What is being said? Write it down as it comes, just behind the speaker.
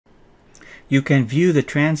You can view the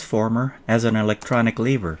transformer as an electronic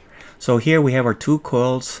lever. So here we have our two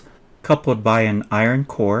coils coupled by an iron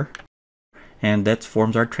core, and that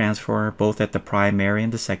forms our transformer both at the primary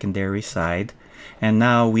and the secondary side. And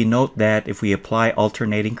now we note that if we apply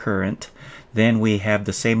alternating current, then we have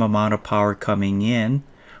the same amount of power coming in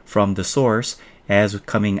from the source as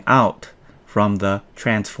coming out from the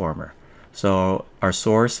transformer. So our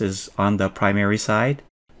source is on the primary side,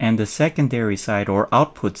 and the secondary side or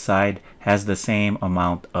output side has the same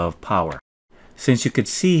amount of power. Since you could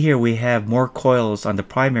see here we have more coils on the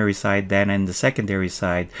primary side than in the secondary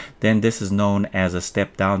side, then this is known as a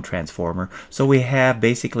step-down transformer. So we have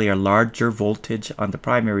basically a larger voltage on the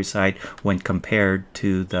primary side when compared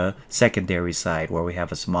to the secondary side where we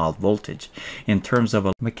have a small voltage. In terms of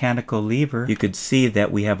a mechanical lever, you could see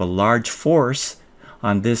that we have a large force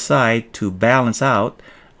on this side to balance out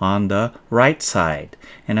on the right side.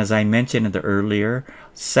 And as I mentioned in the earlier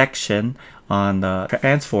section on the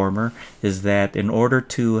transformer, is that in order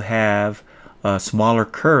to have a smaller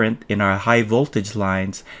current in our high voltage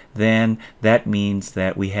lines, then that means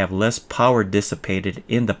that we have less power dissipated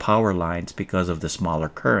in the power lines because of the smaller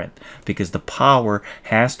current, because the power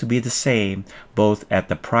has to be the same both at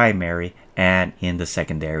the primary and in the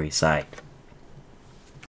secondary side.